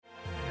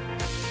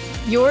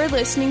You're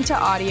listening to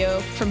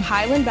audio from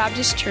Highland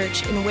Baptist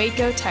Church in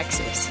Waco,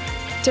 Texas.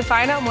 To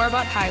find out more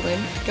about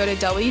Highland, go to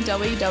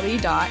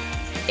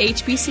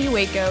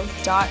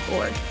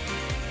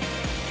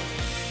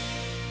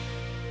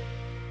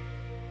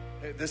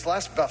www.hbcwaco.org. This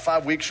last about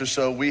 5 weeks or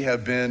so, we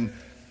have been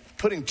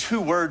putting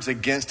two words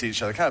against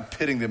each other, kind of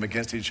pitting them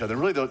against each other.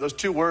 And really, those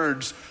two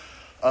words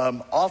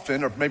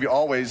often, or maybe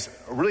always,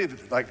 are really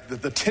like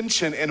the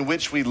tension in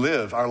which we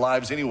live our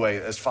lives anyway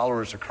as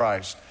followers of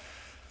Christ.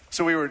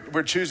 So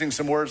we're choosing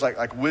some words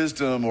like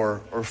wisdom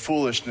or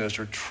foolishness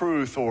or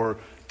truth or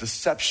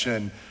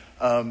deception,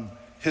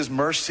 his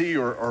mercy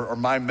or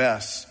my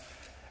mess.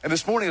 And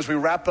this morning, as we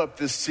wrap up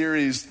this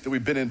series that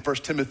we've been in 1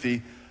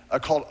 Timothy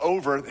called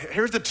Over,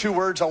 here's the two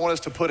words I want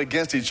us to put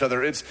against each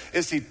other.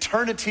 It's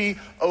eternity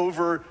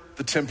over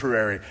the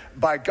temporary.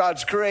 By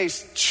God's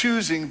grace,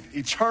 choosing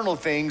eternal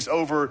things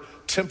over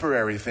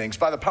temporary things.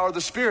 By the power of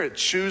the Spirit,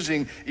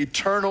 choosing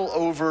eternal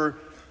over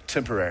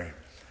temporary.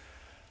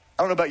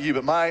 I don't know about you,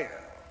 but my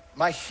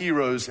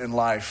heroes in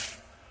life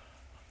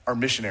are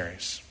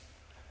missionaries.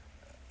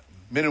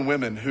 Men and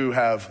women who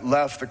have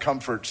left the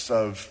comforts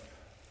of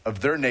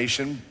their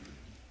nation.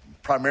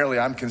 Primarily,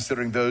 I'm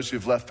considering those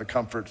who've left the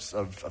comforts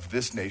of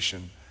this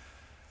nation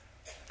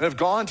and have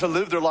gone to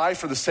live their life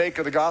for the sake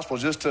of the gospel,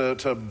 just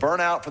to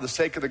burn out for the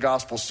sake of the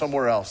gospel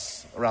somewhere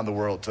else around the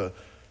world, to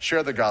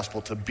share the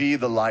gospel, to be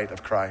the light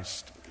of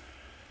Christ.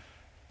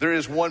 There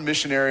is one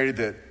missionary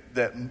that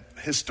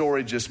his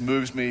story just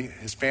moves me,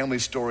 his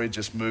family's story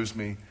just moves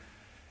me,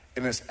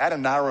 and it's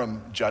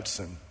Adoniram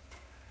Judson.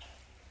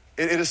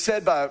 It is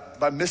said by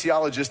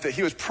missiologists that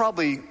he was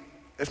probably,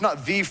 if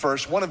not the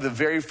first, one of the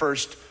very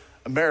first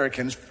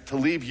Americans to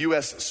leave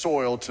U.S.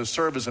 soil to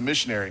serve as a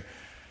missionary.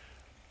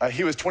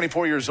 He was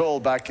 24 years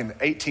old back in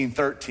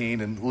 1813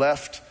 and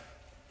left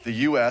the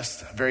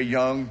U.S., a very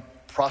young,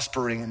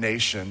 prospering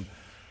nation,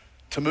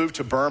 to move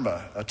to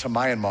Burma, to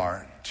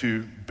Myanmar,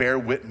 to bear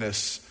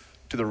witness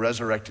to the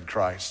resurrected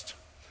Christ.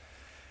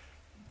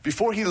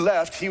 Before he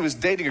left, he was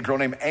dating a girl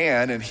named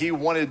Anne, and he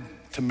wanted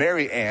to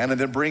marry Anne and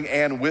then bring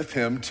Anne with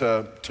him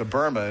to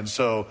Burma. And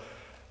so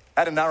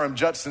Adoniram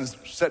Judson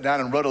sat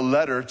down and wrote a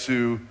letter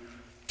to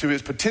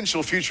his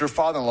potential future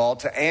father-in-law,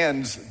 to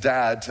Anne's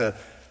dad, to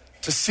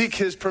seek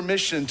his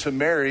permission to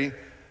marry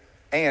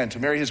Anne, to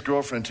marry his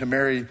girlfriend, to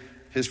marry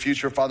his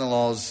future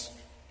father-in-law's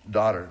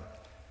daughter.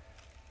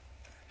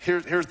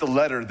 Here's the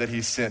letter that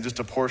he sent, just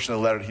a portion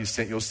of the letter he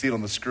sent. You'll see it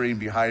on the screen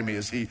behind me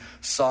as he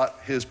sought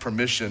his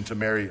permission to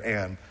marry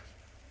Anne.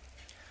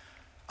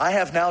 I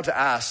have now to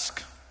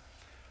ask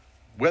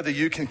whether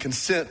you can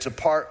consent to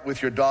part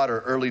with your daughter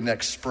early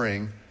next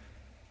spring,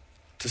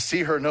 to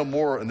see her no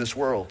more in this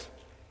world.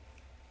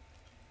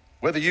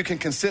 Whether you can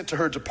consent to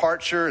her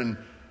departure and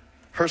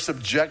her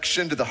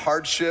subjection to the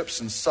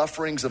hardships and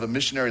sufferings of a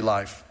missionary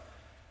life.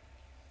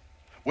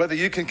 Whether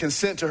you can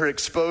consent to her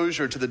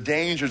exposure to the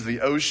dangers of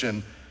the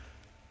ocean,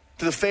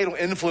 to the fatal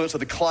influence of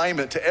the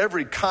climate, to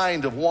every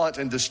kind of want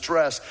and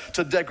distress,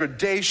 to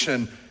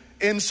degradation,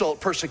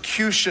 insult,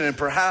 persecution, and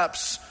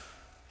perhaps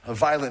a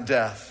violent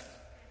death.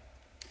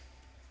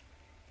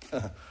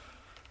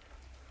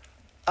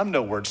 I'm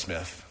no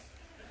wordsmith,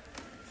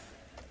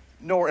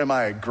 nor am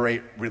I a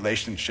great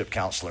relationship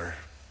counselor.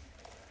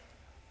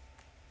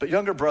 But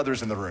younger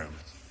brothers in the room,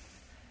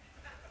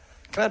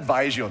 can I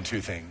advise you on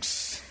two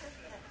things?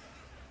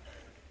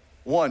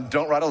 One,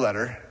 don't write a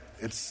letter.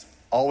 It's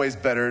always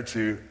better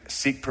to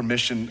seek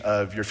permission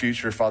of your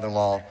future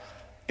father-in-law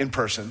in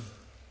person.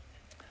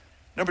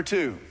 Number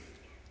two,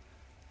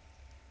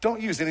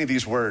 don't use any of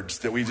these words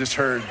that we just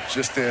heard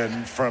just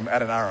then from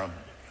Adoniram.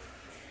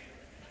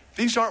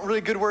 These aren't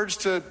really good words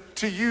to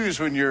use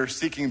when you're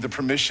seeking the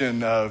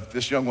permission of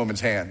this young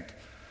woman's hand.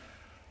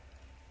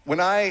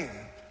 When I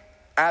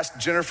asked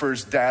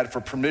Jennifer's dad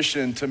for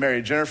permission to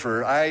marry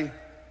Jennifer, I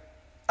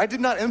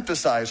did not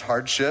emphasize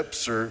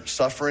hardships or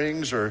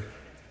sufferings or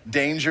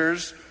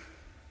dangers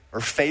or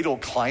fatal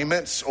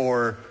climates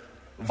or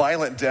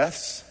violent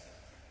deaths.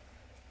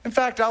 In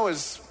fact, I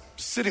was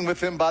sitting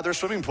with him by their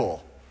swimming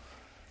pool,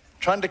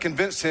 trying to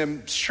convince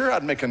him, sure,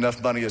 I'd make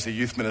enough money as a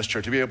youth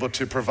minister to be able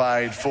to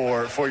provide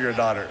for your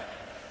daughter.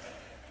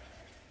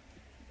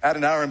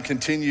 Adoniram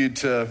continued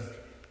to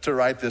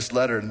write this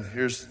letter, and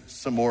here's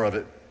some more of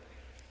it.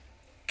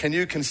 Can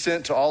you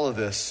consent to all of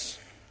this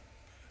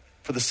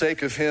for the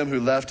sake of him who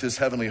left his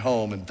heavenly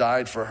home and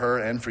died for her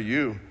and for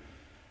you,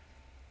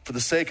 for the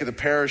sake of the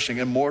perishing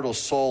immortal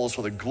souls,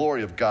 for the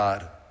glory of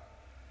God?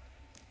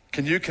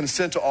 Can you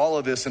consent to all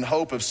of this in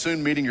hope of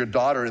soon meeting your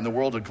daughter in the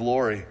world of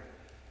glory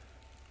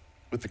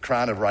with the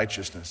crown of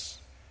righteousness?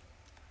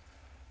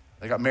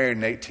 They got married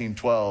in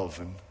 1812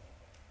 and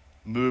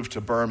moved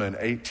to Burma in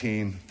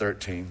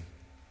 1813.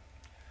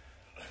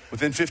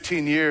 Within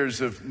 15 years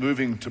of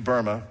moving to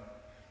Burma,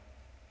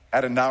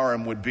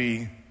 Adoniram would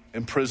be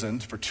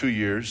imprisoned for 2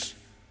 years,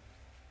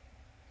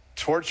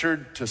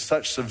 tortured to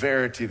such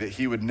severity that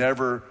he would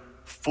never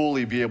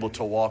fully be able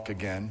to walk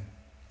again.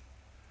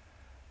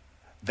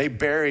 They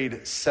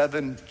buried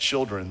 7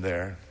 children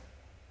there.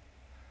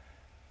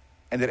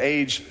 And at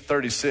age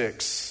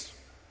 36,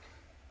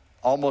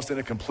 almost in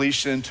a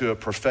completion to a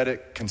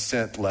prophetic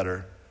consent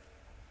letter.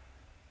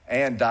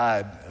 Anne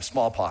died of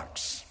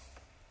smallpox.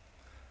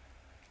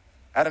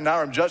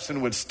 Adoniram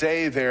Judson would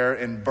stay there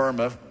in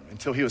Burma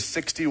until he was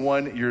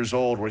 61 years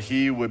old, where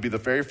he would be the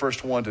very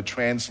first one to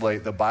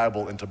translate the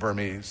Bible into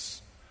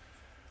Burmese.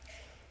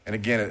 And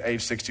again, at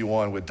age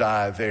 61, would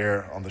die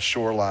there on the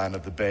shoreline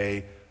of the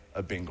Bay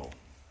of Bengal.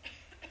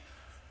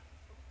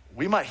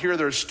 We might hear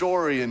their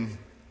story and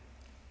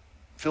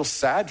feel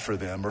sad for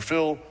them or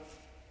feel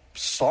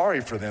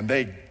sorry for them.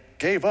 They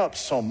gave up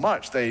so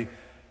much. They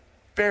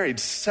buried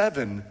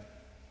 7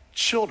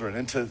 children,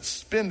 and to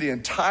spend the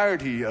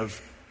entirety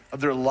of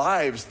their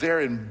lives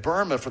there in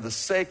Burma for the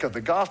sake of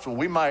the gospel,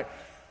 we might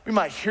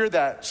hear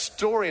that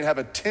story and have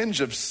a tinge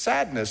of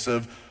sadness,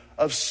 of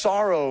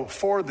sorrow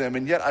for them.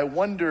 And yet I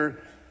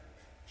wonder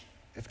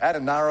if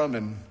Adoniram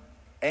and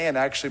Anne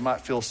actually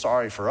might feel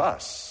sorry for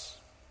us.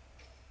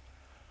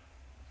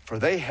 For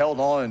they held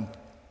on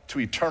to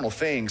eternal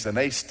things, and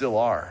they still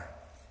are.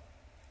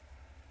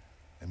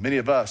 And many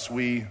of us,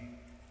 we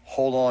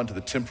hold on to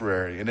the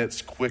temporary, and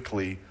it's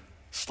quickly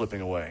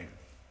slipping away.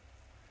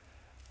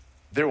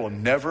 There will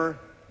never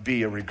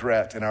be a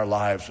regret in our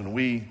lives when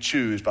we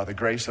choose, by the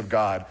grace of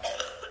God,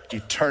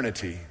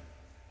 eternity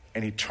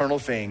and eternal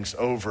things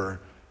over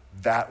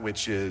that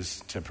which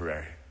is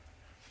temporary.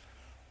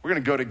 We're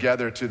going to go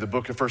together to the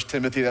book of 1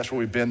 Timothy. That's where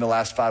we've been the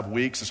last 5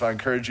 weeks. And so I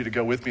encourage you to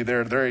go with me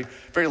there. The very,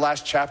 very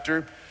last chapter.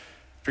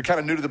 If you're kind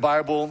of new to the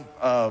Bible,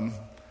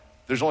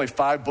 there's only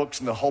 5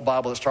 books in the whole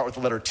Bible that start with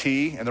the letter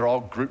T, and they're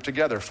all grouped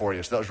together for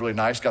you. So that was really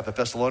nice. Got the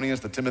Thessalonians,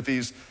 the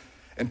Timothys,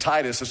 and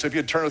Titus. So if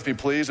you'd turn with me,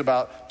 please,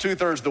 about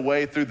 2/3 of the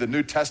way through the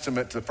New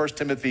Testament to 1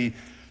 Timothy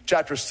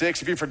chapter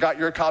 6. If you forgot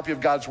your copy of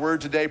God's Word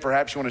today,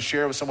 perhaps you want to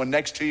share with someone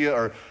next to you,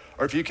 or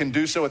if you can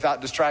do so without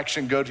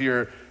distraction, go to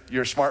your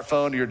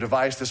smartphone or your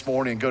device this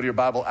morning and go to your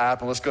Bible app,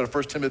 and let's go to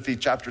 1 Timothy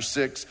chapter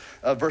 6,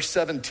 verse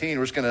 17.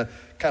 We're just going to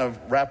kind of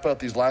wrap up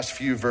these last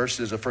few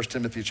verses of 1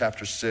 Timothy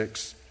chapter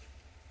 6.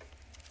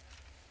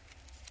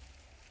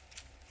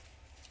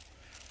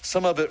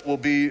 Some of it will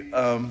be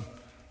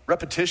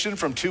repetition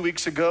from 2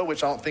 weeks ago,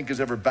 which I don't think is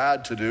ever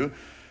bad to do.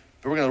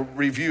 But we're going to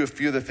review a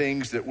few of the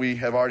things that we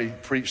have already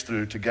preached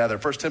through together.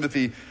 1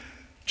 Timothy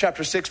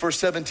chapter 6, verse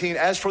 17.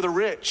 As for the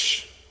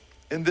rich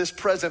in this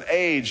present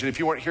age, and if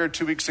you weren't here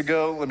 2 weeks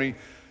ago, let me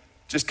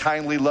just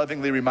kindly,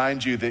 lovingly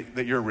remind you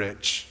that you're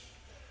rich.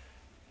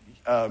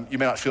 You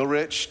may not feel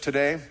rich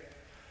today.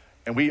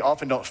 And we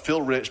often don't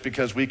feel rich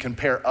because we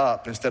compare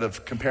up instead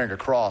of comparing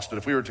across. But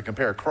if we were to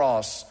compare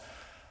across,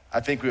 I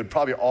think we would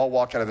probably all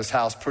walk out of this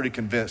house pretty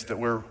convinced that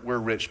we're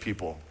rich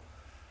people.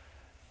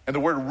 And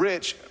the word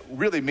rich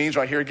really means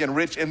right here, again,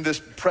 rich in this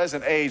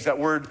present age. That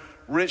word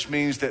rich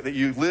means that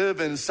you live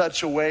in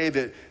such a way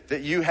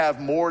that you have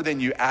more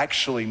than you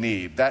actually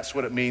need. That's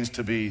what it means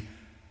to be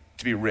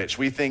rich.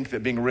 We think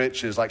that being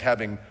rich is like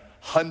having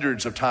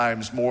hundreds of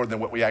times more than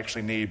what we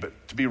actually need.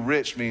 But to be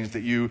rich means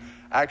that you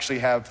actually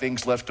have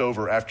things left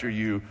over after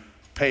you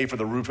pay for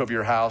the roof of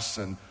your house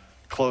and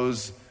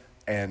clothes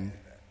and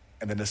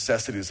the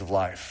necessities of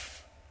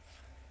life.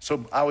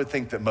 So I would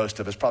think that most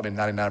of us, probably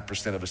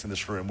 99% of us in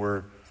this room,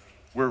 we're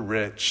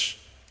rich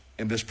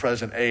in this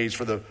present age.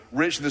 For the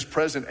rich in this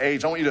present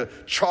age, I want you to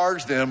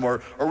charge them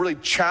or really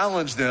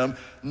challenge them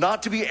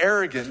not to be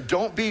arrogant.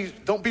 Don't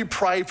be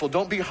prideful.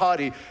 Don't be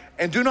haughty.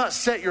 And do not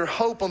set your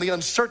hope on the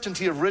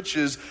uncertainty of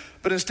riches,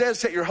 but instead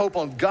set your hope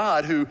on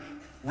God, who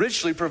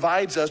richly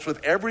provides us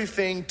with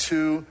everything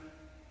to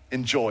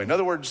enjoy. In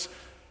other words,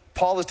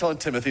 Paul is telling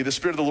Timothy, the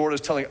Spirit of the Lord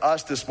is telling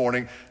us this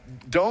morning,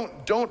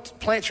 don't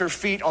plant your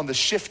feet on the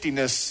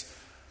shiftiness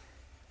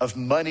of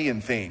money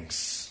and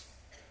things.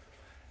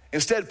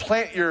 Instead,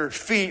 plant your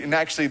feet in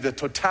actually the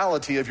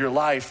totality of your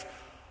life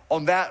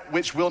on that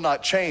which will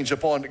not change,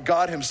 upon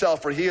God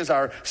himself, for he is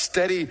our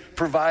steady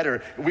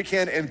provider. We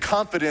can in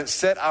confidence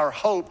set our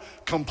hope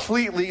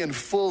completely and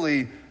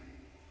fully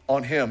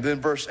on him. Then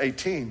verse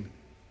 18,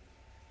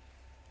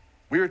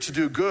 we are to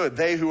do good.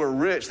 They who are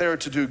rich, they are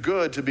to do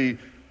good, to be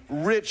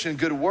rich in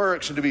good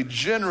works, and to be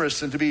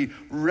generous, and to be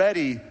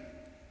ready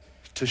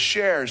to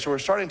share. So we're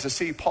starting to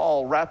see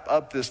Paul wrap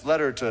up this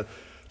letter to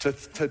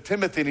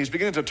Timothy, and he's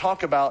beginning to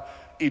talk about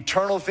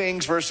eternal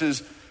things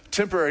versus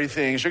temporary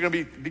things. You're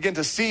going to begin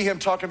to see him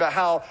talking about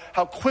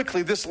how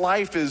quickly this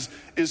life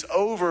is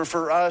over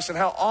for us, and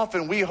how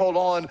often we hold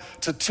on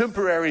to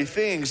temporary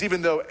things,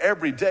 even though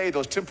every day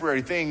those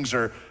temporary things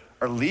are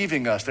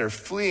leaving us. They're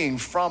fleeing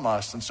from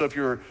us. And so if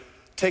you're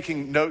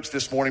taking notes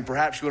this morning,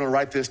 perhaps you want to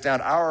write this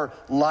down. Our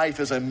life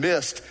is a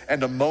mist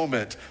and a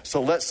moment,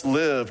 so let's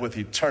live with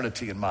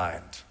eternity in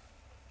mind.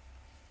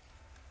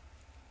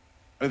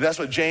 I mean, that's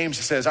what James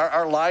says.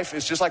 Our life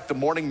is just like the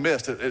morning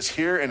mist. It's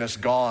here and it's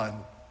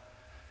gone.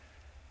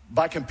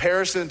 By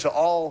comparison to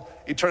all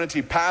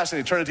eternity past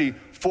and eternity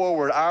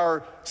forward,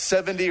 our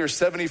 70 or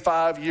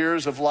 75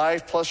 years of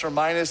life, plus or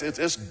minus,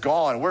 it's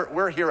gone.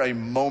 We're here a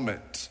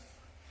moment.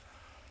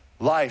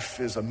 Life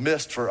is a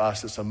mist for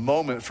us. It's a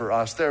moment for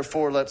us.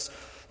 Therefore, let's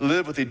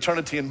live with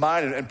eternity in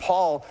mind. And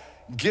Paul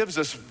gives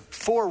us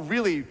 4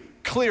 really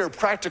clear,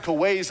 practical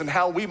ways in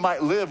how we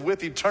might live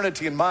with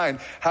eternity in mind,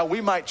 how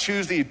we might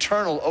choose the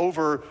eternal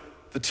over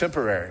the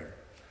temporary.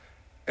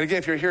 And again,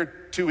 if you're here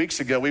 2 weeks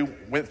ago, we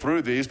went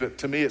through these, but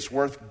to me, it's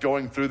worth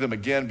going through them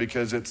again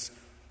because it's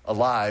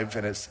alive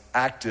and it's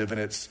active and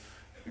it's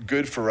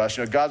good for us.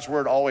 You know, God's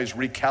word always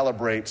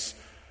recalibrates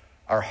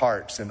our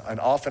hearts. And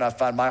often I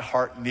find my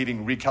heart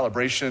needing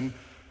recalibration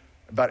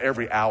about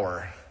every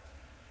hour.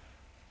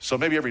 So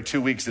maybe every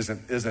 2 weeks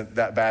isn't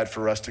that bad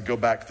for us to go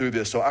back through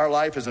this. So our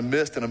life is a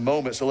mist and a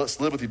moment. So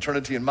let's live with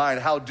eternity in mind.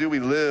 How do we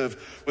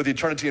live with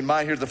eternity in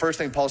mind? Here's the first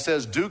thing Paul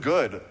says: do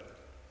good.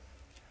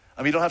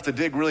 I mean, you don't have to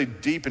dig really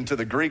deep into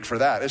the Greek for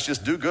that. It's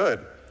just do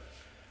good.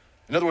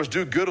 In other words,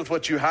 do good with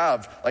what you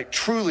have, like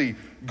truly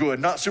good,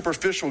 not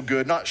superficial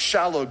good, not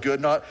shallow good,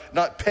 not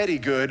petty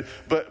good,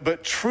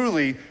 but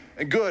truly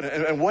good.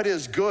 And what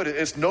is good?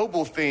 It's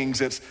noble things.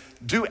 It's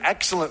do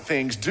excellent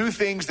things. Do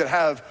things that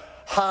have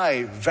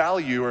high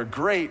value or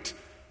great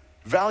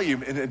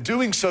value. And in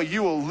doing so,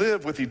 you will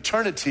live with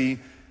eternity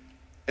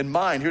in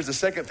mind. Here's the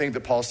second thing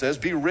that Paul says: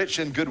 be rich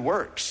in good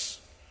works.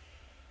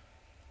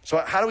 So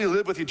how do we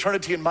live with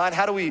eternity in mind?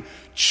 How do we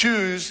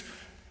choose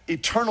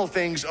eternal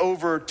things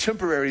over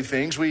temporary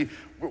things? We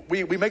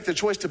make the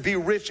choice to be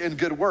rich in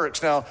good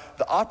works. Now,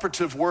 the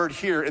operative word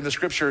here in the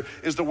scripture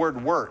is the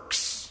word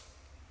works.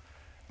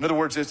 In other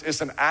words,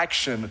 it's an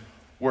action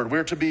word.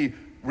 We're to be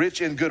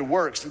rich in good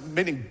works,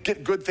 meaning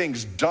get good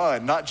things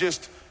done, not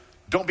just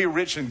don't be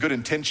rich in good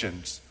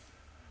intentions.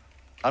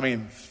 I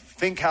mean,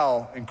 think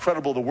how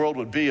incredible the world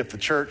would be if the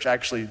church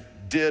actually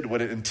did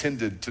what it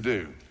intended to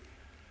do.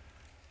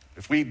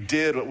 If we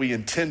did what we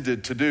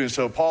intended to do.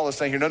 So Paul is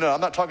saying here, no,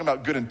 I'm not talking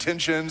about good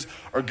intentions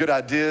or good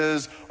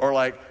ideas or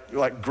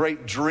like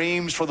great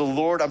dreams for the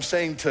Lord. I'm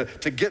saying to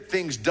get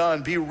things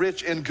done, be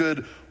rich in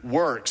good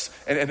works.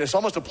 And it's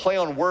almost a play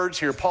on words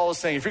here. Paul is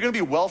saying, if you're going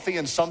to be wealthy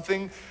in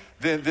something,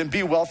 then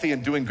be wealthy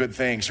in doing good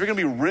things. If you're going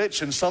to be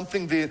rich in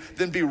something,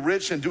 then be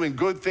rich in doing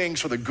good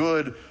things for the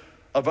good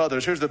of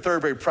others. Here's the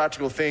third very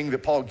practical thing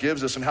that Paul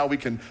gives us and how we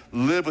can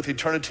live with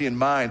eternity in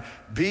mind.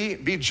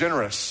 Be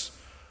generous.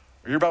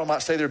 Or your Bible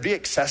might say there, be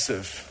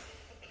excessive.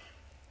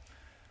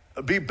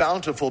 Be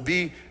bountiful.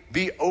 Be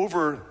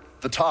over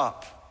the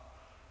top.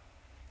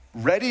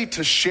 Ready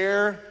to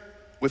share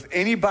with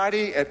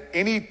anybody at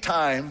any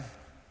time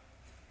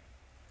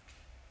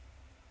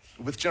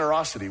with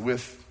generosity,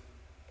 with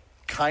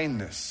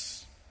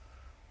kindness,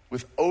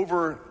 with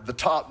over the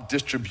top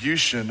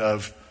distribution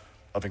of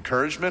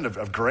encouragement,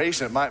 of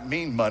grace. And it might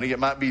mean money, it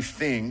might be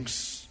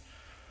things.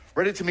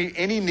 Ready to meet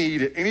any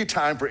need at any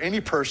time for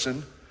any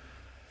person,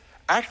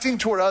 acting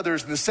toward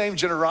others in the same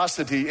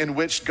generosity in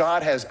which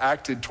God has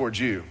acted towards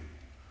you.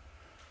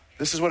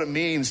 This is what it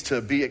means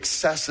to be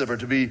excessive or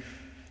to be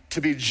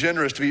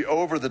generous, to be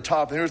over the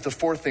top. And here's the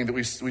fourth thing that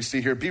we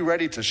see here: be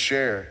ready to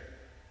share.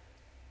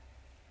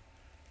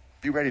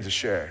 Be ready to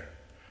share.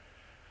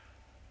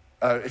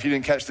 If you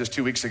didn't catch this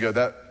 2 weeks ago,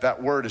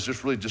 that word is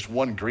just really just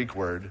one Greek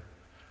word,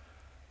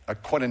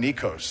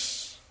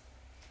 koinonikos.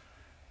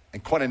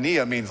 And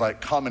koinonia means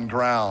like common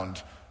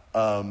ground,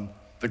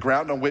 the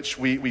ground on which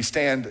we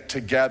stand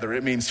together.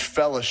 It means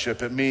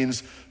fellowship. It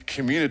means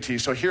community.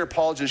 So here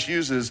Paul just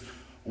uses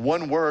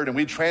one word and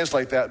we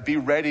translate that, be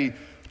ready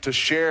to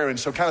share. And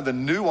so kind of the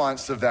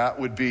nuance of that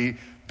would be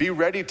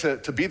ready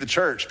to be the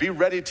church. Be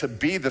ready to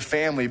be the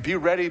family. Be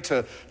ready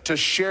to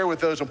share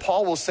with those. And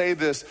Paul will say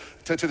this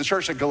to the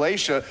church at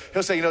Galatia.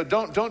 He'll say,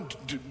 don't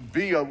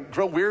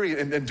grow weary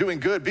in doing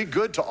good. Be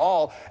good to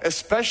all,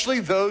 especially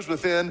those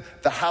within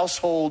the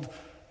household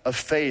of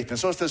faith. And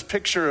so it's this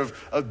picture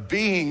of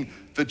being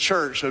the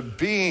church, of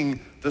being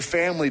the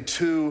family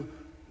to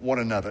one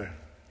another.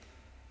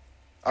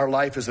 Our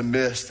life is a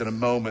mist and a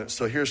moment.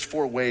 So here's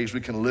 4 ways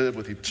we can live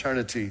with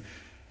eternity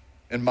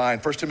in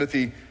mind. 1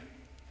 Timothy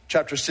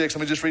chapter 6,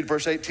 let me just read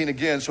verse 18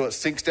 again so it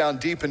sinks down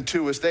deep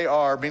into us. They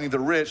are, meaning the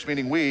rich,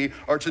 meaning we,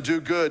 are to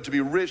do good, to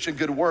be rich in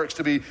good works,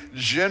 to be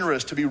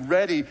generous, to be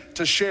ready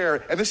to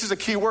share. And this is a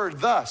key word,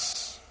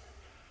 thus.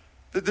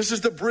 This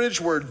is the bridge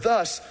word,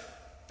 thus.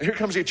 And here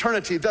comes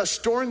eternity, thus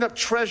storing up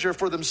treasure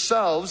for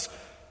themselves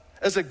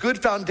as a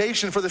good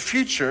foundation for the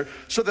future,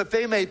 so that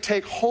they may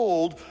take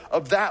hold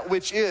of that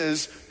which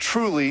is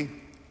truly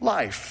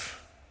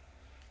life.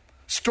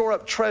 Store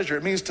up treasure.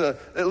 It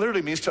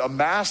literally means to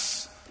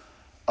amass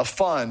a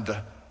fund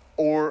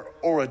or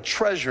a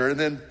treasure. And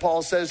then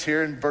Paul says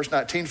here in verse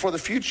 19, for the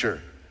future.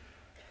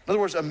 In other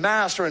words,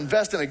 amass or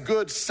invest in a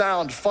good,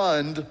 sound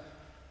fund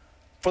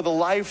for the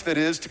life that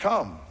is to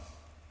come.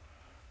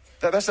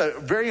 That's a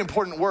very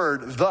important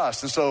word,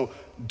 thus. And so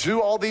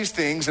do all these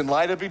things in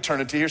light of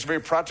eternity. Here's some very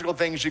practical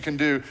things you can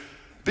do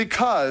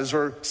because,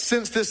 or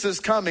since this is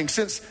coming,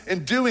 since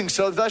in doing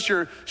so, thus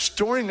you're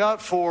storing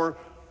up for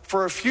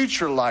a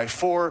future life,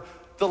 for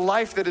the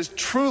life that is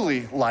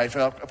truly life.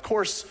 And of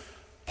course,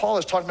 Paul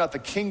is talking about the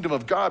kingdom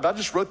of God, but I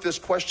just wrote this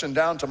question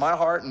down to my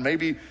heart and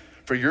maybe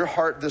for your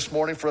heart this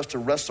morning for us to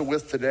wrestle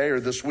with today or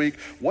this week.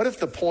 What if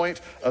the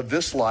point of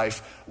this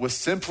life was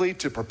simply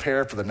to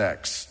prepare for the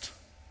next?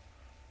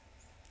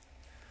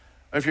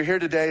 If you're here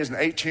today as an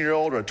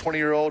 18-year-old or a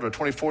 20-year-old or a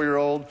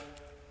 24-year-old,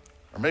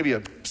 Or maybe a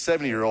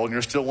 70-year-old and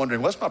you're still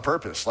wondering, what's my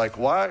purpose? Like,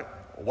 why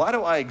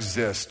do I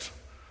exist?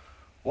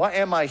 Why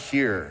am I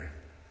here?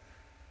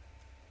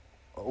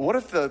 What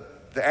if the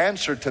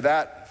answer to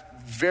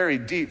that very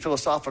deep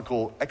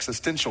philosophical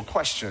existential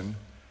question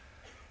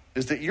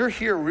is that you're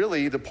here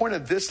really, the point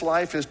of this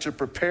life is to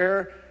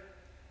prepare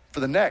for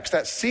the next?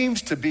 That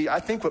seems to be, I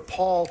think, what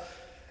Paul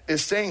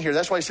is saying here.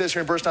 That's why he says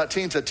here in verse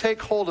 19, to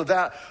take hold of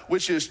that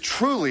which is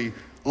truly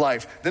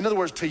life. In other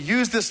words, to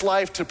use this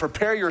life to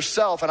prepare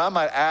yourself, and I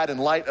might add in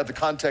light of the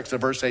context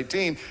of verse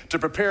 18, to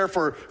prepare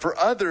for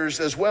others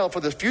as well,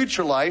 for the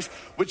future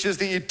life, which is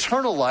the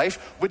eternal life,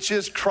 which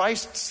is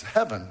Christ's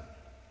heaven.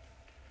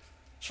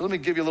 So let me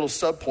give you a little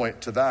subpoint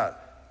to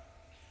that.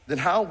 Then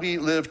how we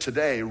live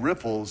today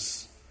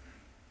ripples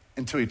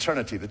into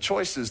eternity. The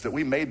choices that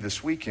we made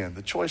this weekend,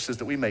 the choices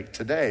that we make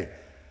today,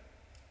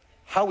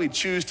 how we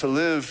choose to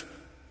live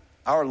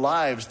our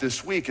lives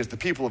this week as the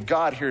people of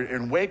God here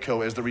in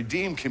Waco, as the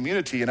redeemed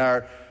community in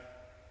our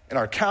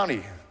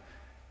county,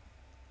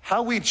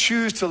 how we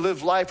choose to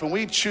live life when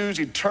we choose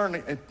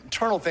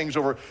eternal things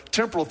over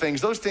temporal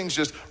things, those things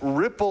just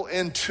ripple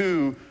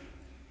into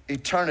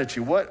eternity.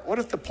 What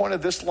if the point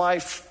of this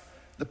life,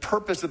 the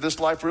purpose of this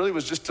life really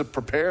was just to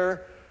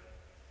prepare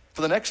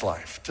for the next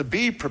life, to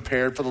be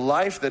prepared for the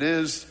life that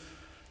is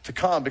to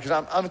come? Because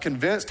I'm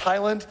convinced,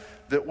 Highland,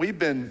 that we've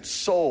been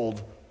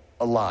sold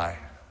a lie.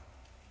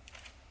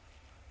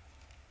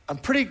 I'm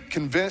pretty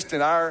convinced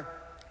in our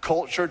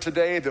culture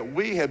today that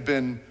we have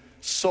been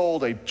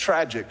sold a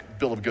tragic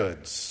bill of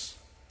goods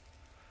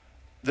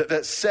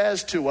that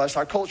says to us,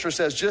 our culture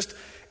says, just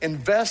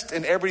invest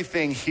in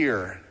everything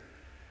here.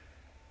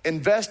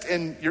 Invest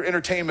in your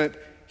entertainment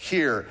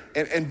here.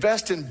 And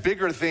invest in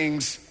bigger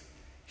things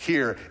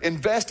here.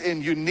 Invest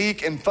in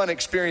unique and fun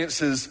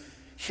experiences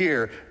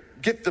here.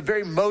 Get the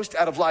very most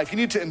out of life. You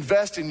need to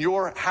invest in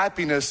your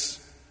happiness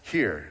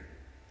here.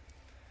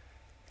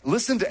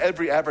 Listen to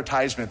every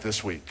advertisement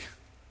this week.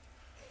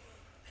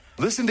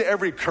 Listen to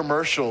every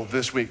commercial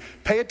this week.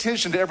 Pay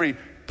attention to every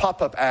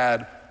pop-up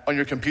ad on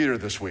your computer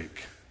this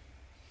week.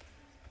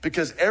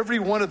 Because every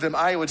one of them,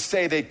 I would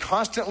say, they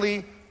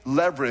constantly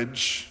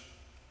leverage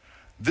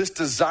this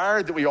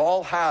desire that we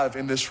all have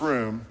in this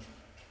room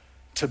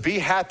to be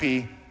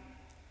happy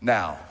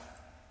now.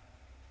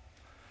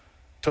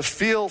 To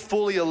feel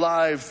fully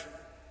alive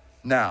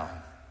now.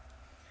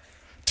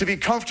 To be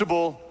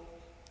comfortable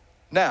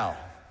now.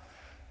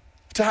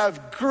 To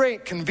have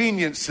great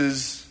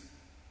conveniences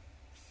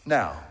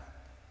now.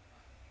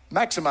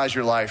 Maximize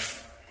your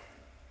life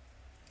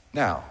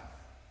now.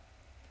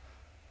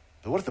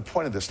 But what if the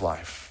point of this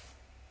life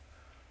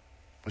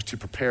was to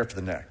prepare for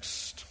the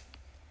next?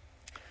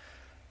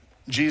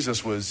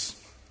 Jesus was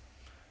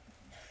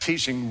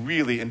teaching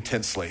really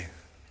intensely.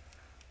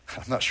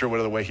 I'm not sure what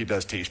other way he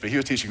does teach, but he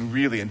was teaching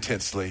really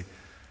intensely,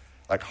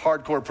 like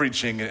hardcore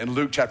preaching in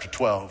Luke chapter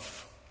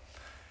 12.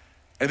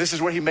 And this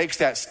is where he makes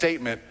that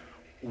statement,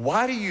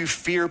 why do you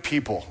fear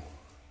people?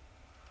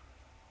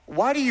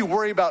 Why do you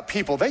worry about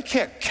people? They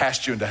can't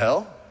cast you into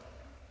hell.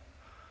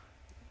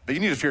 But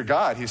you need to fear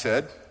God, he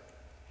said.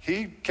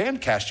 He can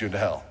cast you into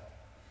hell.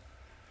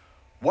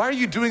 Why are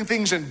you doing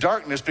things in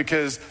darkness?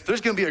 Because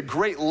there's going to be a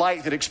great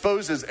light that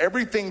exposes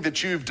everything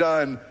that you've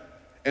done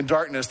in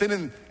darkness. Then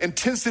in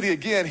intensity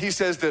again, he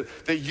says that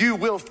you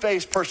will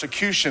face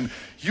persecution.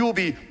 You will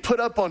be put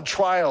up on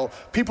trial.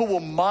 People will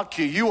mock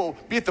you. You will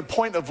be at the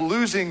point of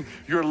losing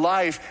your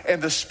life,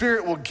 and the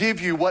Spirit will give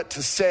you what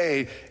to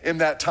say in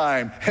that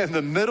time. In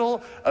the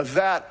middle of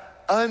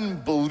that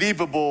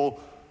unbelievable,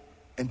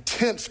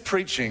 intense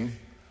preaching,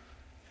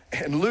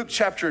 in Luke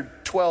chapter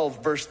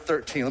 12, verse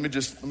 13, let me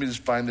just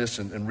find this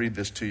and read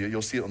this to you.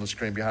 You'll see it on the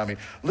screen behind me.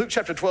 Luke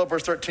chapter 12,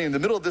 verse 13, in the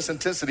middle of this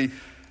intensity,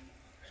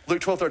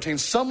 Luke 12:13,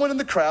 someone in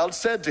the crowd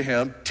said to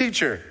him,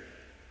 "Teacher,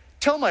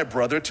 tell my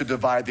brother to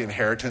divide the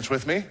inheritance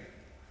with me."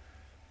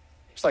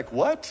 It's like,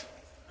 what?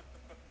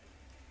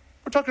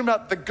 We're talking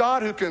about the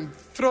God who can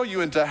throw you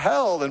into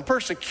hell and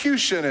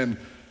persecution and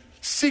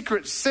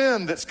secret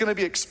sin that's going to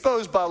be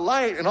exposed by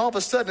light. And all of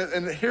a sudden,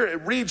 and here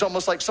it reads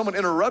almost like someone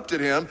interrupted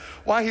him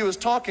while he was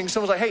talking.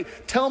 Someone's like, "Hey,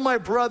 tell my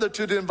brother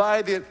to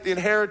divide the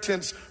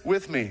inheritance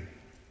with me."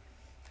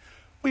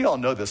 We all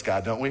know this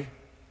guy, don't we?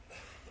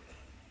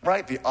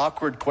 Right? The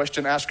awkward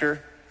question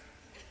asker.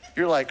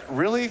 You're like,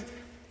 really?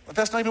 But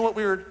that's not even what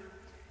we weren't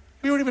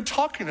even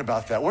talking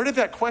about that. Where did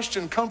that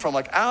question come from?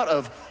 Like out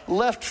of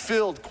left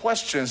field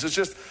questions. It's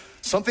just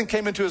something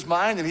came into his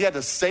mind and he had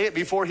to say it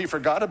before he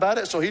forgot about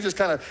it. So he just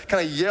kind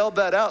of yelled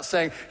that out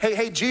saying,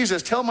 hey,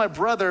 Jesus, tell my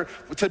brother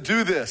to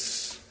do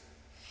this.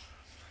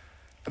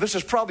 But this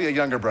is probably a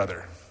younger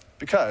brother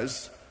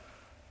because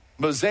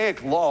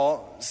Mosaic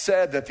law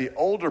said that the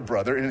older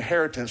brother in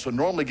inheritance would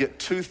normally get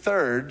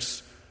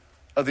 2/3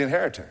 of the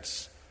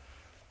inheritance.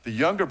 The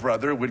younger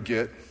brother would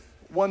get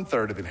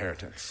 1/3 of the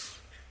inheritance.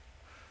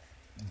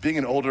 Being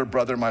an older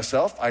brother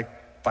myself, I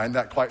find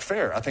that quite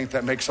fair. I think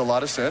that makes a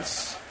lot of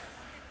sense.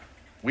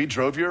 We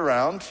drove you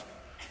around.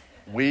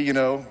 We,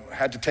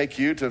 had to take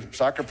you to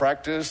soccer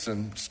practice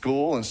and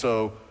school. And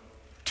so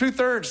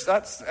 2/3,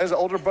 that's, as an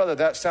older brother,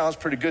 that sounds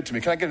pretty good to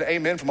me. Can I get an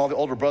amen from all the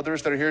older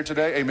brothers that are here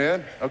today?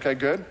 Amen? Okay,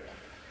 good.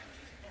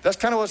 That's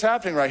kind of what's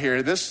happening right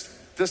here. This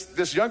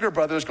younger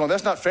brother is going,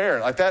 that's not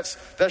fair. Like that's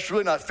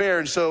really not fair.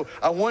 And so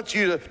I want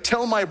you to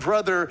tell my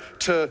brother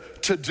to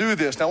do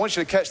this. Now I want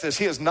you to catch this.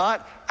 He is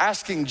not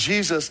asking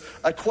Jesus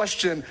a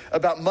question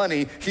about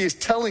money. He is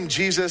telling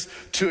Jesus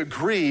to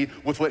agree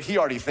with what he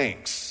already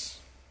thinks.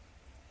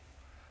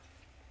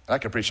 And I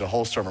could preach a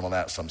whole sermon on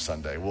that some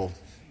Sunday. We'll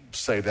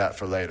save that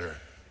for later.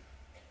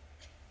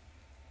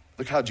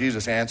 Look how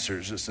Jesus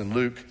answers. It's in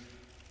Luke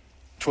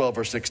 12,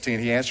 verse 16.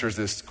 He answers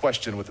this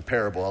question with a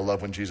parable. I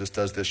love when Jesus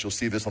does this. You'll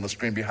see this on the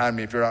screen behind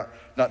me if you're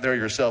not there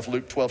yourself.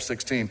 Luke 12,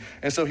 16.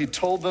 And so he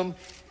told them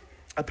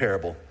a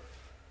parable,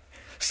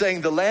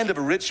 saying, the land of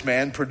a rich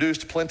man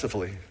produced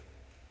plentifully.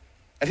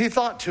 And he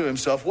thought to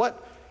himself,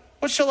 what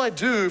shall I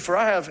do? For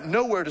I have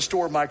nowhere to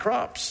store my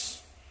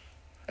crops.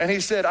 And he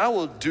said, I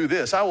will do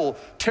this. I will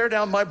tear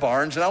down my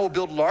barns and I will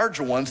build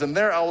larger ones. And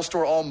there I will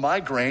store all my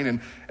grain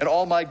and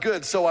all my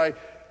goods. So I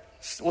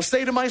will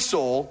say to my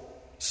soul,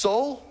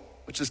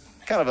 which is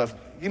kind of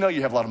you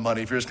have a lot of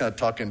money if you're just kind of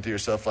talking to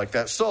yourself like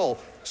that. Soul,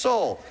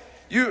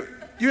 you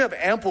have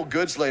ample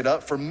goods laid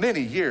up for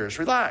many years.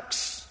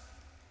 Relax,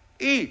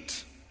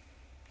 eat,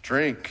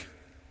 drink,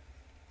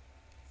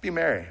 be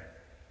merry.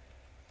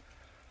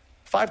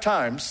 5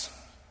 times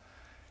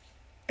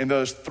in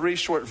those 3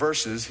 short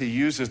verses, he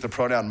uses the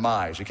pronoun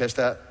my. Did you catch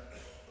that?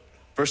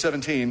 Verse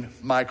 17,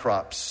 my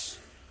crops.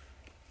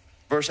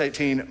 Verse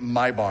 18,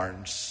 my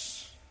barns.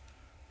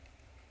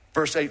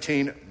 Verse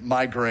 18,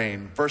 my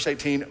grain. Verse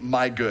 18,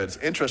 my goods.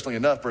 Interestingly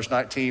enough, verse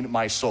 19,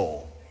 my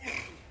soul.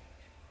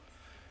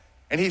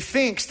 And he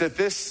thinks that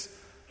this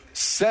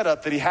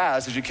setup that he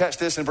has, as you catch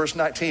this in verse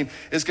 19,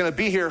 is going to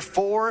be here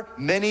for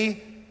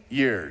many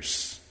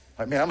years.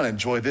 Like, man, I'm going to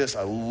enjoy this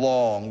a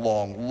long,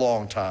 long,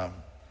 long time.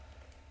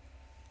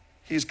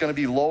 He's going to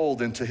be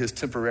lulled into his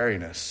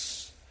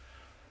temporariness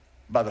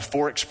by the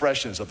 4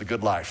 expressions of the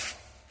good life.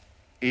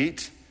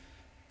 Eat,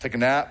 take a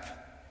nap,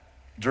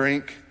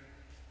 drink,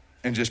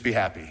 and just be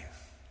happy.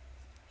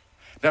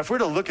 Now, if we're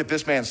to look at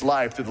this man's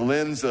life through the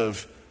lens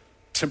of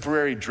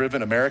temporary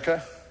driven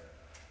America,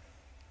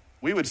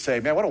 we would say,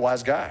 man, what a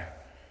wise guy.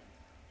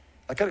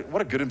 Like,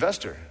 what a good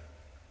investor.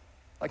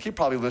 Like, he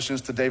probably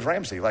listens to Dave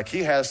Ramsey. Like,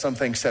 he has some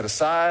things set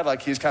aside.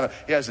 Like, he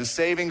has his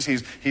savings.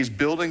 He's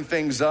building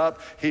things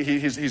up.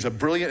 He's a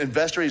brilliant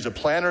investor. He's a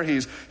planner.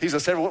 He's a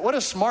saver. What a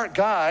smart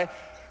guy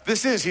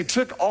this is. He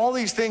took all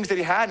these things that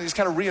he had and he's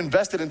kind of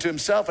reinvested into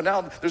himself. And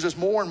now there's just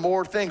more and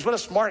more things. What a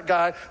smart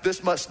guy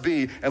this must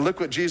be. And look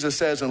what Jesus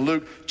says in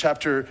Luke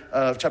chapter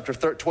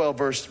 12,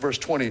 verse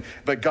 20.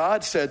 But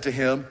God said to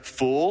him,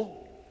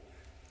 fool,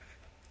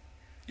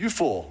 you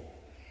fool.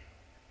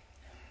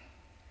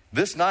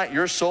 This night,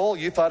 your soul,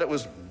 you called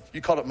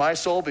it my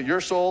soul, but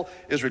your soul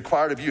is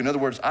required of you. In other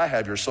words, I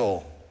have your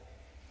soul.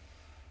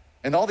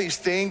 And all these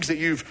things that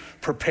you've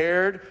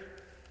prepared,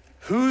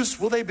 whose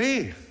will they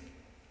be?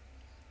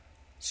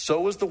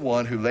 So is the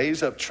one who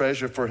lays up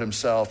treasure for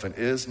himself and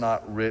is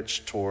not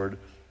rich toward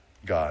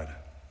God.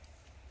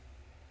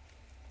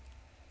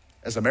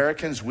 As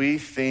Americans, we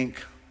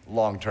think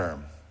long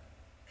term.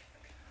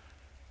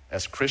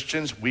 As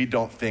Christians, we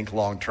don't think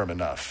long term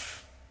enough.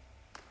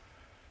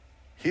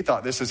 He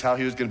thought this is how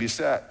he was going to be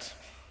set.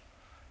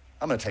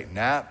 I'm going to take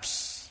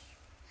naps.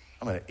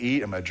 I'm going to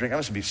eat. I'm going to drink. I'm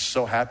just going to be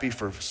so happy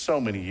for so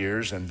many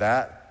years. And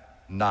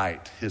that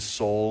night, his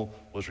soul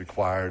was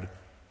required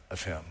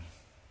of him.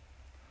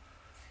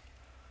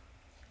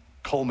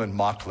 Coleman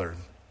Mockler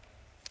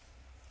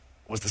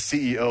was the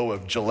CEO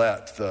of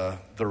Gillette,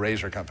 the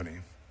razor company.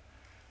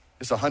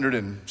 It's a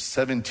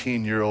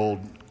 117-year-old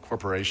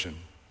corporation.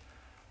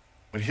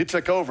 When he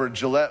took over,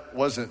 Gillette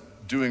wasn't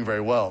doing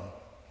very well.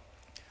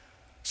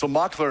 So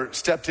Mockler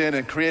stepped in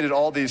and created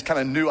all these kind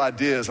of new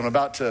ideas. I'm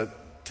about to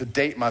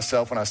date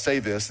myself when I say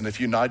this, and if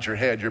you nod your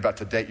head, you're about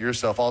to date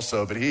yourself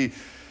also. But he's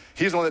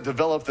the one that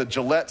developed the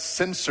Gillette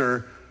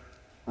Sensor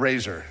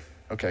razor.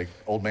 Okay,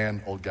 old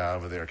man, old guy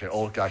over there. Okay,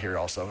 old guy here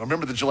also. I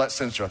remember the Gillette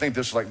Sensor. I think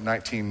this was like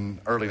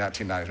early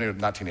 1990s, maybe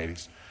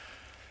 1980s.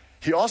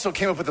 He also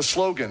came up with a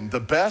slogan, the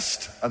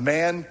best a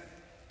man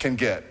can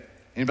get.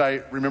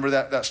 Anybody remember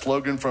that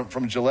slogan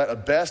from Gillette? A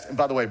best, and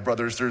by the way,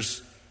 brothers,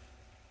 there's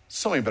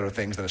so many better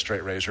things than a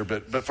straight razor,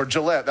 but for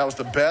Gillette, that was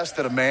the best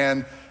that a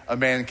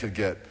man could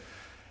get.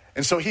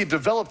 And so he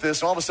developed this,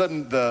 and all of a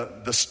sudden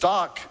the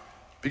stock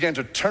began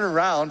to turn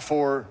around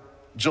for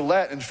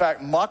Gillette. In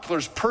fact,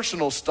 Mockler's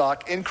personal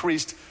stock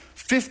increased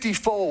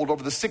 50-fold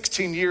over the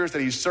 16 years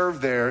that he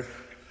served there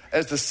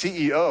as the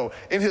CEO.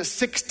 In his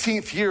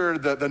 16th year,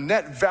 the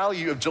net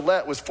value of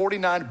Gillette was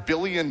 $49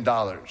 billion.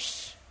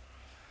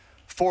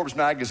 Forbes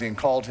magazine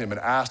called him and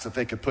asked if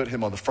they could put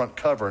him on the front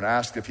cover and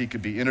asked if he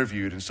could be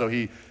interviewed. And so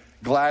he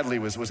gladly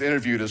was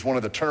interviewed as one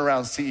of the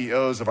turnaround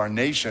CEOs of our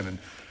nation. And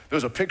there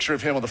was a picture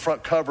of him on the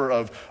front cover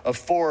of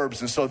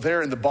Forbes. And so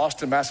there in the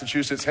Boston,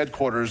 Massachusetts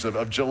headquarters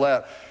of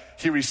Gillette,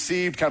 he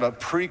received kind of a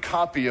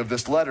pre-copy of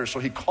this letter. So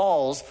he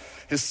calls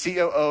his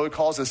COO, he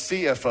calls his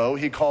CFO,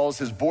 he calls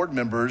his board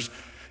members,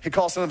 He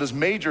calls some of his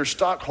major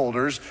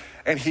stockholders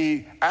and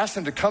he asks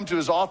them to come to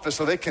his office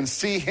so they can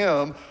see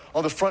him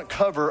on the front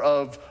cover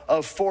of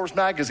Forbes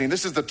magazine.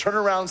 This is the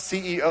turnaround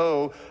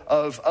CEO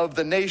of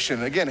the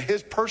nation. Again,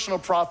 his personal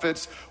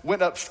profits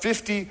went up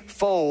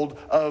 50-fold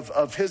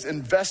of his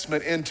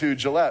investment into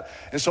Gillette.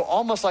 And so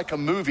almost like a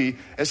movie,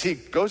 as he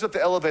goes up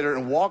the elevator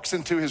and walks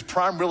into his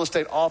prime real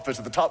estate office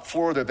at the top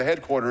floor there at the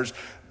headquarters,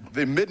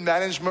 the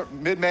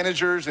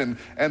mid-managers and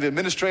the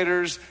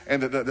administrators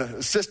and the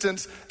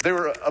assistants, they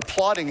were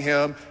applauding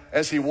him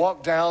as he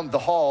walked down the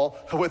hall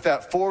with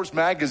that Forbes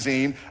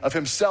magazine of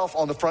himself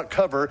on the front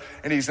cover.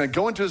 And he's going to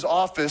go into his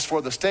office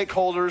for the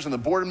stakeholders and the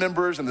board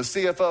members and the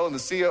CFO and the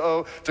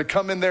COO to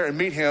come in there and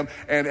meet him.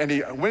 And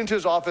he went into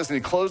his office and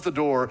he closed the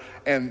door.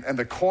 And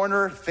the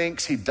coroner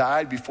thinks he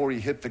died before he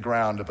hit the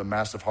ground of a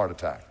massive heart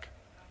attack.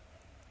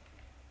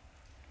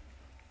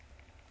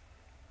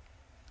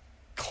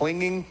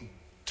 Clinging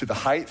to the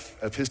height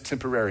of his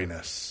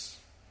temporariness,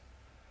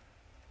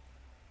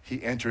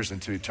 he enters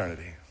into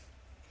eternity.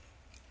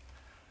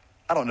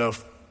 I don't know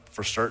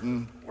for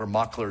certain where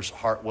Mockler's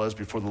heart was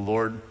before the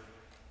Lord.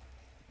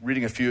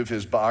 Reading a few of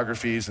his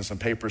biographies and some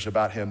papers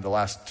about him the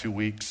last 2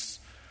 weeks,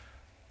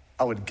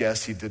 I would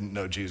guess he didn't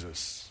know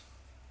Jesus.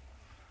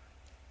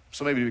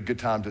 So maybe it'd be a good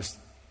time to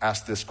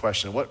ask this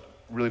question: what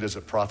really does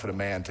it profit a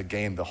man to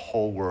gain the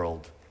whole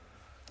world,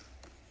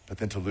 but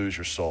then to lose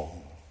your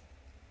soul?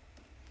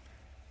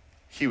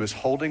 He was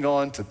holding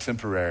on to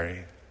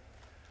temporary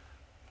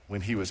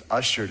when he was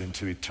ushered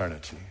into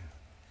eternity.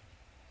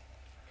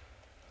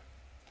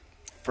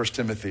 1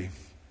 Timothy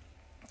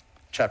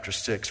chapter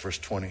 6, verse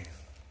 20.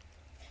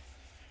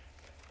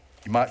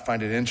 You might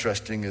find it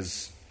interesting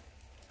as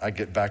I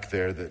get back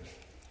there that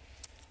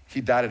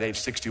he died at age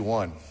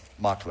 61,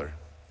 Mockler.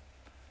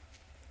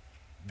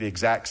 The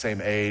exact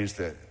same age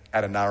that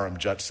Adoniram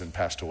Judson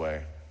passed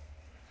away,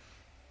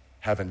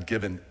 having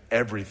given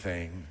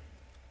everything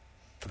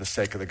for the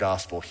sake of the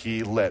gospel.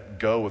 He let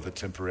go of the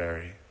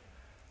temporary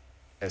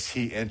as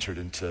he entered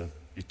into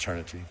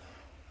eternity.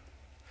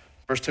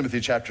 1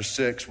 Timothy chapter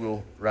 6,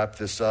 we'll wrap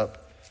this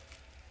up.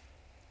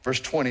 Verse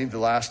 20, the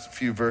last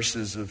few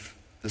verses of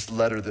this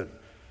letter that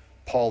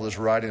Paul is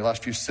writing, the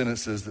last few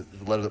sentences, the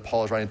letter that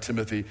Paul is writing to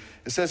Timothy.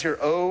 It says here,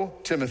 "O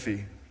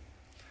Timothy."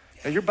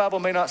 Now your Bible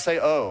may not say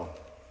 "O."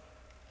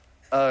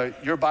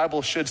 Your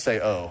Bible should say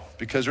 "O,"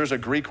 because there's a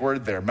Greek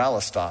word there,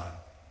 malasta.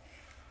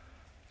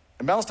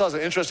 And malasta is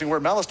an interesting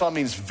word. Malasta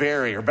means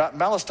very, or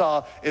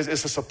malasta is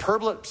a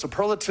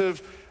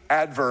superlative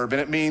adverb,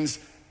 and it means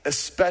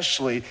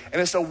especially.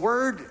 And it's a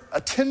word, a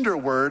tender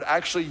word,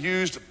 actually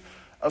used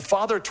a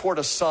father toward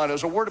a son. It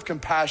was a word of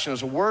compassion. It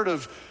was a word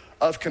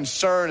of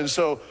concern. And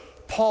so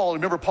Paul,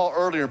 remember Paul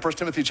earlier in 1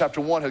 Timothy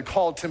chapter 1 had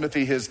called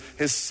Timothy his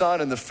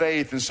son in the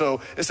faith. And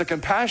so it's a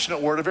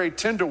compassionate word, a very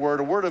tender word,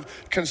 a word of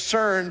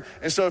concern.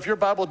 And so if your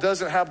Bible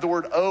doesn't have the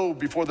word "O"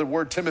 before the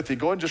word Timothy,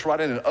 go ahead and just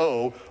write in an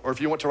O. Or if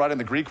you want to write in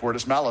the Greek word,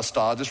 it's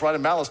malasta. Just write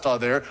in malasta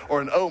there,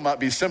 or an O might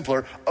be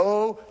simpler.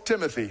 "O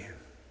Timothy,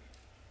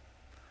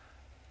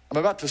 I'm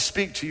about to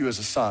speak to you as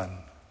a son.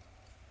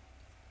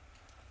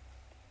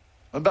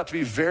 I'm about to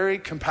be very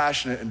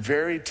compassionate and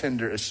very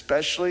tender,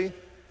 especially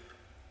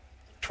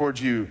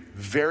towards you,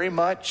 very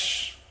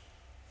much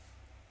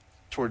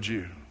towards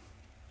you."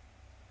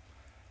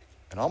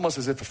 And almost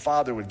as if a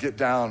father would get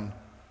down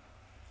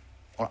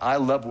on eye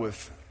level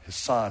with his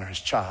son or his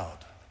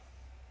child,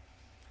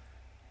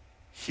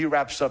 he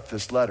wraps up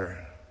this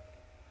letter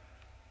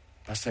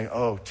by saying,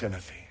 "Oh,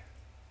 Timothy,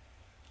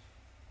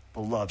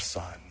 beloved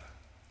son,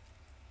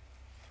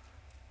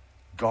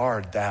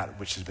 guard that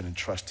which has been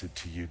entrusted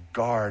to you.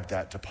 Guard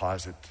that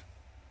deposit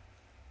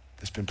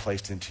that's been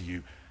placed into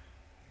you.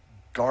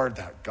 Guard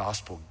that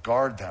gospel.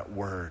 Guard that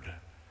word.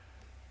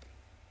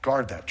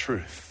 Guard that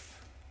truth.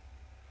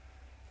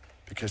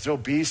 Because there'll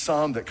be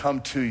some that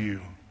come to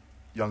you,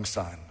 young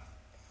son,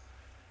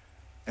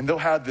 and they'll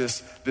have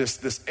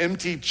this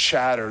empty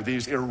chatter,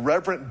 these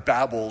irreverent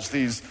babbles,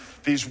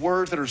 these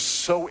words that are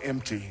so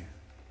empty.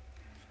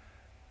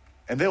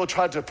 And they will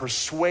try to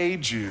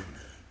persuade you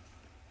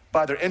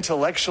by their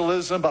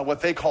intellectualism, by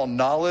what they call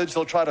knowledge.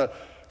 They'll try to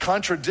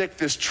contradict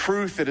this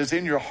truth that is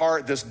in your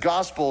heart, this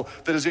gospel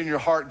that is in your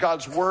heart,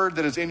 God's word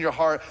that is in your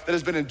heart, that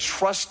has been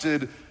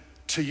entrusted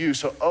to you.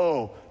 So,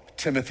 oh,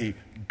 Timothy,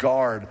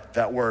 guard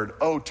that word.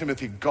 Oh,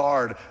 Timothy,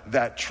 guard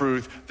that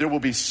truth. There will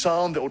be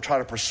some that will try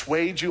to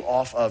persuade you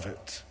off of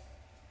it.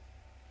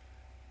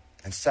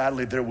 And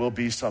sadly, there will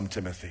be some,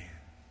 Timothy.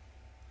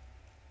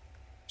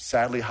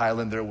 Sadly,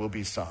 Highland, there will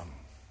be some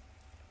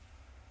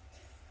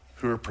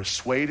who are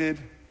persuaded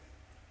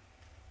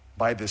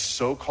by this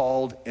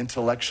so-called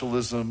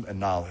intellectualism and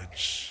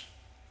knowledge,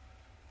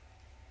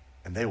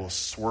 and they will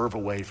swerve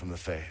away from the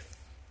faith.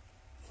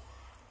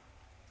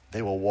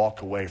 They will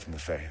walk away from the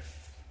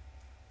faith.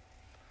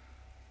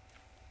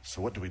 So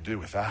what do we do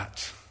with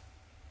that?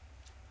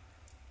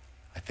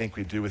 I think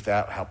we do with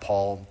that how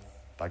Paul,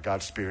 by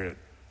God's Spirit,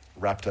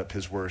 wrapped up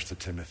his words to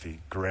Timothy.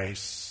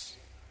 Grace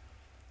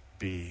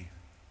be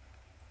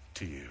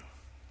to you.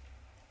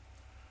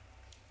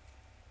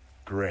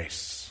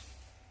 Grace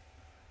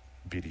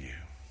be to you.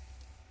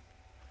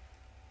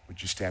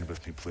 Would you stand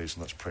with me, please,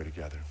 and let's pray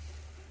together.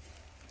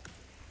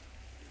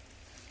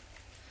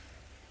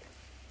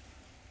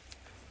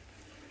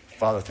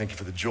 Father, thank you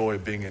for the joy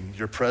of being in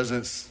your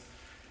presence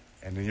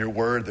and in your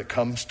word that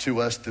comes to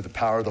us through the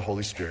power of the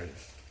Holy Spirit.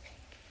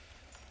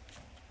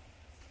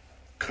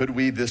 Could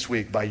we this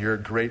week, by your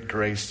great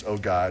grace, oh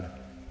God,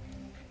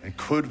 and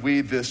could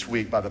we this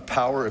week, by the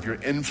power of your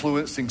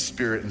influencing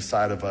spirit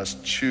inside of us,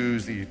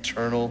 choose the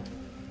eternal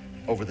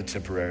over the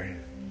temporary?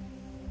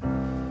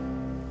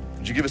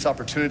 Would you give us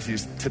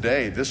opportunities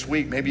today, this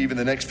week, maybe even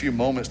the next few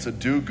moments to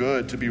do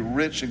good, to be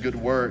rich in good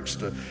works,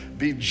 to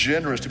be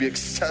generous, to be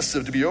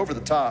excessive, to be over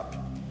the top,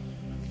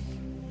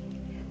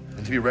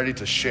 and to be ready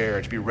to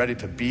share, to be ready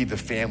to be the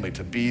family,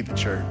 to be the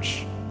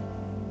church.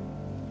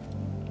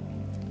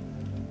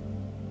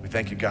 We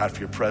thank you, God, for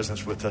your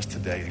presence with us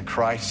today. In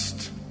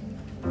Christ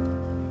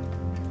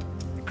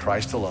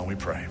alone we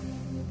pray.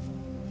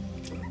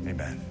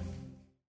 Amen.